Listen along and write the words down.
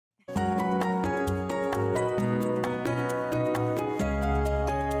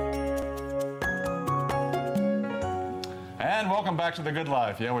welcome back to The Good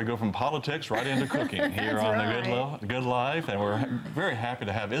Life. Yeah, we go from politics right into cooking here on The Good Life, and we're very happy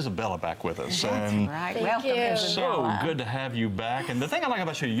to have Isabella back with us. That's right. Welcome, So Isabella. good to have you back. And the thing I like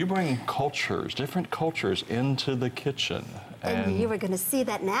about you, you bring cultures, different cultures into the kitchen. And you were going to see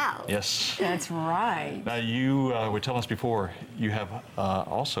that now. Yes. That's right. Now, you were telling us before, you have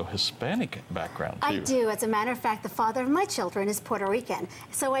also Hispanic background, too. I do. As a matter of fact, the father of my children is Puerto Rican.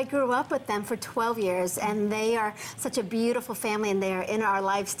 So I grew up with them for 12 years, and they are such a beautiful family, and they are in our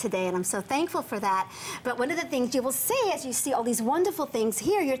lives today, and I'm so thankful for that. But one of the things you will see as you see all these wonderful things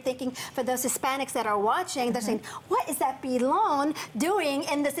here, you're thinking, for those Hispanics that are watching, they're saying, what is that pilon doing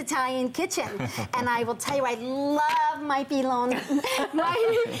in this Italian kitchen? And I will tell you, I love my pilon.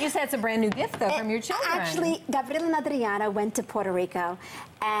 You said it's a brand new gift, though, from your children. Actually, Gabriel and Adriana went to Puerto Rico,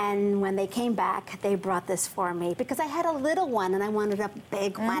 and when they came back, they brought this for me because I had a little one and I wanted a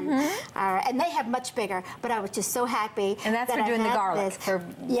big one. And they have much bigger, but I was just so happy. And that's for doing the garlic.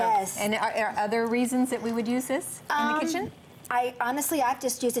 Yes. And are other reasons that we would use this in the kitchen? I've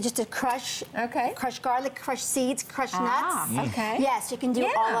just used it just to crush garlic, crush seeds, crush nuts. Okay. Yes, you can do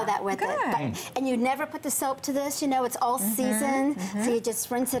all of that with it. And you never put the soap to this, you know, it's all seasoned. So you just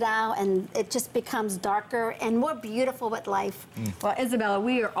rinse it out and it just becomes darker and more beautiful with life. Well, Isabella,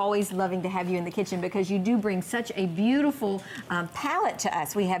 we are always loving to have you in the kitchen because you do bring such a beautiful palette to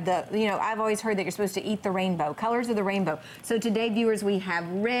us. We have the, you know, I've always heard that you're supposed to eat the rainbow, colors of the rainbow. So today, viewers, we have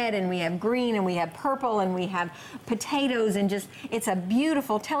red and we have green and we have purple and we have potatoes and just it's a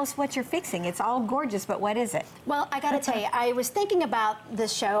beautiful, tell us what you're fixing. It's all gorgeous, but what is it? Well, I gotta tell you, I was thinking about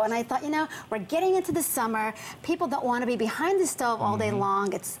this show and I thought, you know, we're getting into the summer. People don't want to be behind the stove all day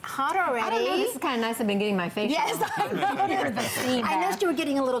long. It's hot already. I don't know, this is kind of nice. I've been getting my facial. Yes, I noticed you were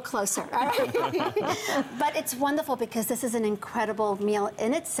getting a little closer. All right? But it's wonderful because this is an incredible meal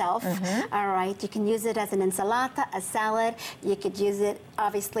in itself. All right, you can use it as an ensalada, a salad. You could use it,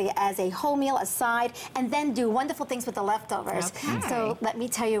 obviously, as a whole meal, a side, and then do wonderful things with the leftovers. So let me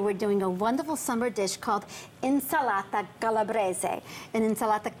tell you, we're doing a wonderful summer dish called Insalata Calabrese. And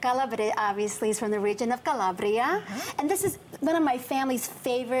Insalata Calabrese, obviously, is from the region of Calabria. And this is one of my family's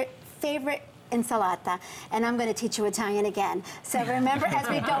favorite insalata, and I'm going to teach you Italian again. So remember, as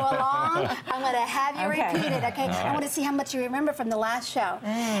we go along, I'm going to have you repeat it, okay? I want to see how much you remember from the last show.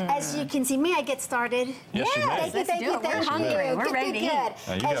 As you can see, may I get started? Yes, you may. Thank you. We're hungry. We're ready. You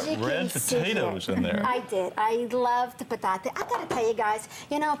got red potatoes in there. I did. I love the patate. I got to tell you guys,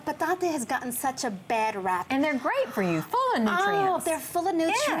 you know, patate has gotten such a bad rap. And they're great for you, full of nutrients. Oh, they're full of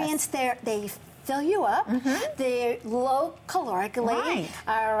nutrients. They fill you up. They're low calorically.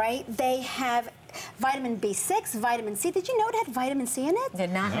 All right. They have vitamin B6, vitamin C. Did you know it had vitamin C in it?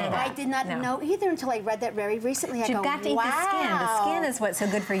 Did not know that. I did not know either until I read that very recently. You've got to eat the skin. The skin is what's so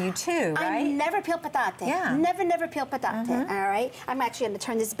good for you too, right? I never peel patate. Yeah. Never peel patate. All right. I'm actually going to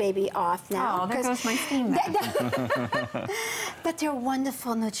turn this baby off now. Oh, there goes my steam. But they're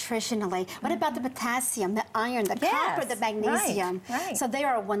wonderful nutritionally. What about the potassium, the iron, the copper, the magnesium? Right. So they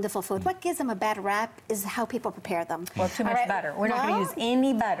are a wonderful food. What gives them a bad rap is how people prepare them. Well, too much butter. We're not going to use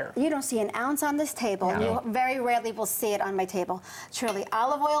any butter. You don't see an ounce on this table. You very rarely will see it on my table. Truly,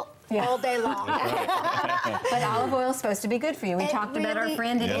 olive oil all day long. But olive oil is supposed to be good for you. We talked about our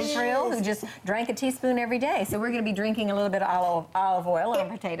friend in Israel who just drank a teaspoon every day. So we're going to be drinking a little bit of olive oil on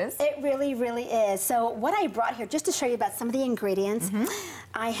potatoes. It really, really is. So what I brought here, just to show you about some of the ingredients,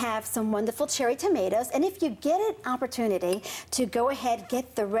 I have some wonderful cherry tomatoes. And if you get an opportunity to go ahead,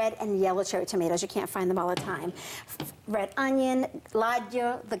 get the red and yellow cherry tomatoes. You can't find them all the time. Red onion,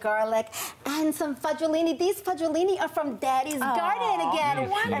 l'aglio, the garlic, and some fagiolini. These fagiolini are from Daddy's garden again.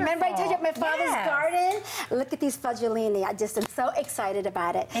 Remember I told you my father's garden? Look at these fagiolini. I just am so excited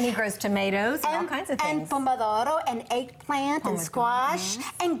about it. And he grows tomatoes and all kinds of things. And pomodoro and eggplant and squash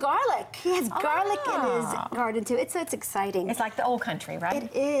and garlic. He has garlic in his garden too. It's exciting. It's like the old country, right?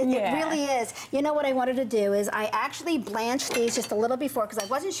 It is. It really is. You know what I wanted to do is I actually blanched these just a little before because I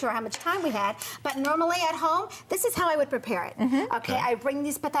wasn't sure how much time we had. But normally at home, this is how I would prepare it. Okay, I bring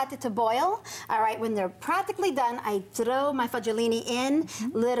these patate to boil. All right, when they're practically done, I throw my fagiolini in,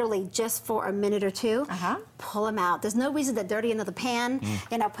 literally just for a minute or two. Pull them out. There's no reason to dirty another pan.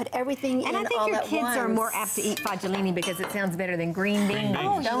 You know, put everything in all at once. And I think your kids are more apt to eat fagiolini because it sounds better than green beans.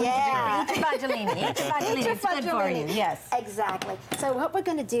 Oh, don't eat the fagiolini. Eat the fagiolini. It's good for you. Yes. Exactly. So what we're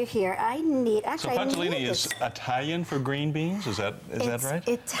going to do here, I need actually. So fagiolini is Italian for green beans. Is that right?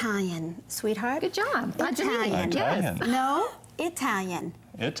 Italian, sweetheart. Good job. Italian. Italian. No, Italian.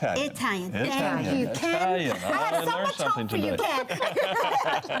 Italian. Italian. Italian. Thank you, Ken. Italian. I so learned much something hope for you, today.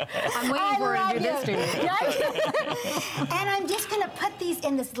 Ken. I'm waiting for her to do this to you. And I'm just going to put these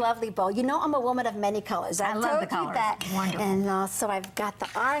in this lovely bowl. You know I'm a woman of many colors. I love the told you colors. that. Wonderful. And so I've got the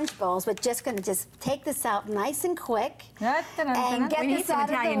orange bowls. We're just going to just take this out nice and quick. And get We need this some out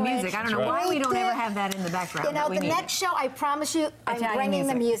Italian of the way. music. I don't know why we don't ever have that in the background. You know, but we the need next show, I promise you, I'm Italian bringing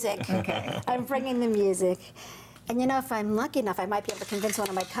the music. music. Okay. I'm bringing the music. And you know, if I'm lucky enough, I might be able to convince one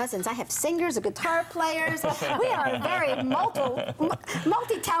of my cousins. I have singers, guitar players. We are a very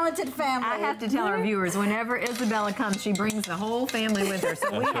multi-talented family. I have to tell our viewers, whenever Isabella comes, she brings the whole family with her.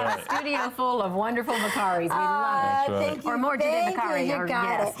 So we have a studio full of wonderful Vicaris. We love it. Thank you. Or Morgia de Vicari. You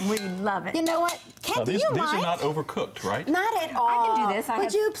got it. We love it. You know what? Ken, do These you are mind? not overcooked, right? Not at all. I can do this. I Would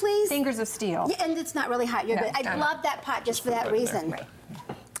have you please? Fingers of steel. Yeah, and it's not really hot. You're No, good. I no, no. love that pot just for that Right reason. there.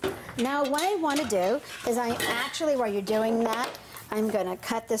 Now, what I want to do is while you're doing that, I'm going to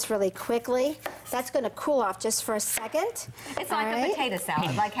cut this really quickly. That's going to cool off just for a second. It's like a potato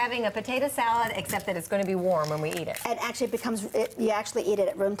salad, like having a potato salad, except that it's going to be warm when we eat it. It actually you actually eat it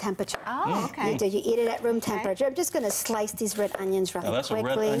at room temperature. Oh, okay. You do. You eat it at room temperature. I'm just going to slice these red onions really Now that's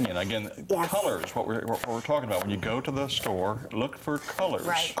quickly. a red onion. Again, Yes. colors, what we're talking about. When you go to the store, look for colors.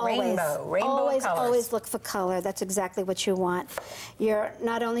 Right. Always, Rainbow always, colors. always look for color. That's exactly what you want. You're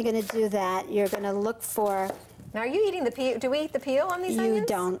not only going to do that, you're going to look for... Now, are you eating the peel? Do we eat the peel on these onions? You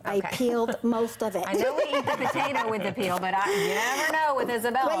don't. Okay. I peeled most of it. I know we eat the potato with the peel, but you never know with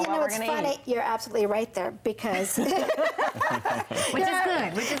Isabella Well, you what know, we're it's going to funny. eat. You're absolutely right there because... Which is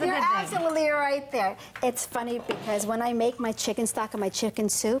good, which is a good thing. You're absolutely right there. It's funny because when I make my chicken stock and my chicken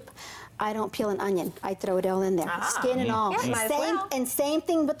soup, I don't peel an onion. I throw it all in there, skin and all. Yeah, might as well. And same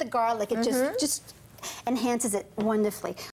thing with the garlic. It just enhances it wonderfully.